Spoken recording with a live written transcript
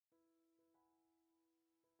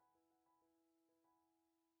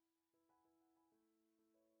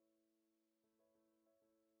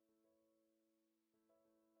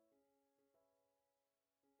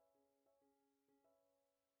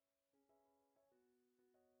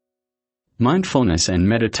Mindfulness and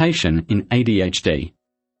meditation in ADHD.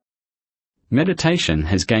 Meditation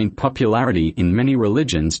has gained popularity in many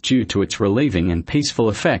religions due to its relieving and peaceful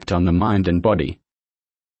effect on the mind and body.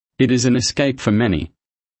 It is an escape for many.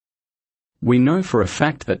 We know for a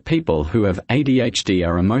fact that people who have ADHD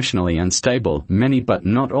are emotionally unstable. Many, but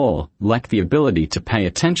not all, lack the ability to pay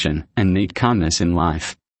attention and need calmness in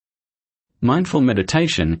life. Mindful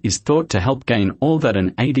meditation is thought to help gain all that an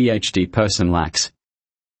ADHD person lacks.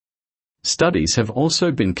 Studies have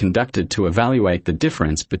also been conducted to evaluate the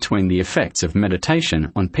difference between the effects of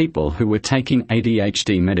meditation on people who were taking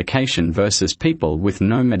ADHD medication versus people with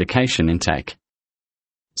no medication intake.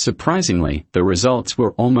 Surprisingly, the results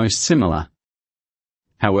were almost similar.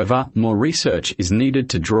 However, more research is needed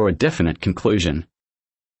to draw a definite conclusion.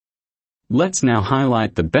 Let's now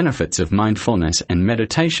highlight the benefits of mindfulness and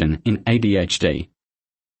meditation in ADHD.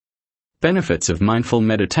 Benefits of mindful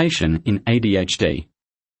meditation in ADHD.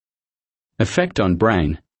 Effect on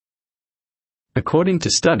brain. According to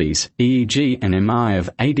studies, EEG and MRI of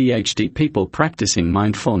ADHD people practicing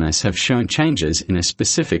mindfulness have shown changes in a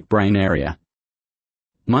specific brain area.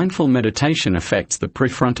 Mindful meditation affects the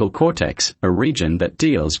prefrontal cortex, a region that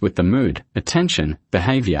deals with the mood, attention,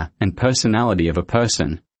 behavior, and personality of a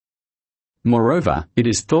person. Moreover, it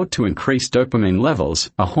is thought to increase dopamine levels,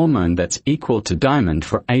 a hormone that's equal to diamond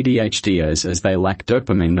for ADHD'ers as they lack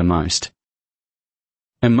dopamine the most.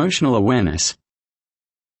 Emotional awareness.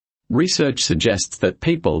 Research suggests that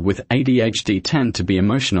people with ADHD tend to be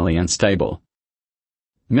emotionally unstable.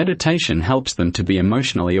 Meditation helps them to be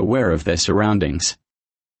emotionally aware of their surroundings.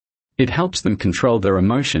 It helps them control their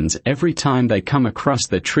emotions every time they come across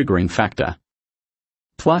their triggering factor.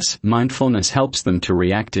 Plus, mindfulness helps them to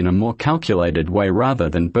react in a more calculated way rather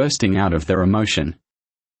than bursting out of their emotion.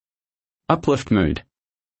 Uplift mood.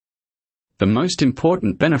 The most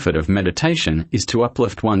important benefit of meditation is to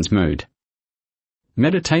uplift one's mood.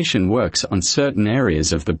 Meditation works on certain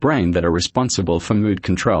areas of the brain that are responsible for mood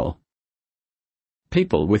control.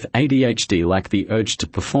 People with ADHD lack the urge to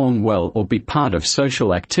perform well or be part of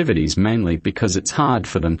social activities mainly because it's hard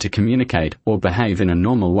for them to communicate or behave in a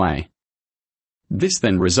normal way. This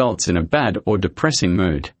then results in a bad or depressing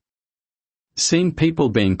mood. Seeing people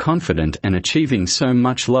being confident and achieving so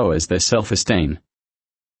much lowers their self-esteem.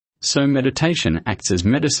 So meditation acts as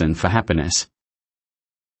medicine for happiness.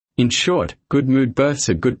 In short, good mood births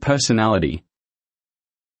a good personality.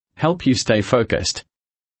 Help you stay focused.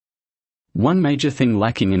 One major thing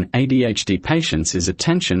lacking in ADHD patients is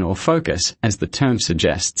attention or focus, as the term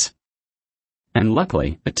suggests. And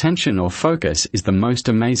luckily, attention or focus is the most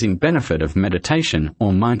amazing benefit of meditation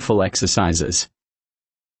or mindful exercises.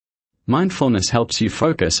 Mindfulness helps you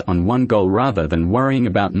focus on one goal rather than worrying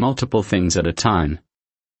about multiple things at a time.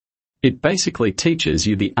 It basically teaches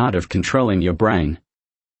you the art of controlling your brain.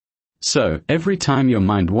 So, every time your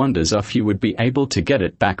mind wanders off, you would be able to get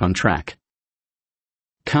it back on track.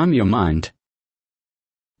 Calm your mind.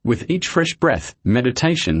 With each fresh breath,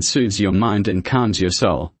 meditation soothes your mind and calms your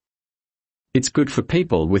soul. It's good for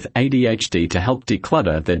people with ADHD to help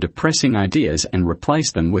declutter their depressing ideas and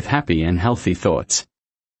replace them with happy and healthy thoughts.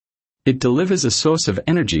 It delivers a source of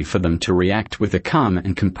energy for them to react with a calm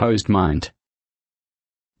and composed mind.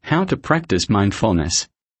 How to practice mindfulness.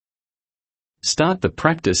 Start the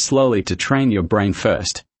practice slowly to train your brain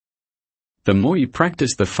first. The more you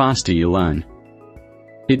practice, the faster you learn.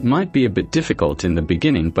 It might be a bit difficult in the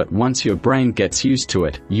beginning, but once your brain gets used to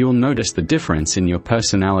it, you'll notice the difference in your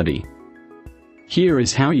personality. Here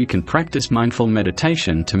is how you can practice mindful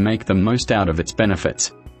meditation to make the most out of its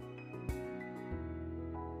benefits.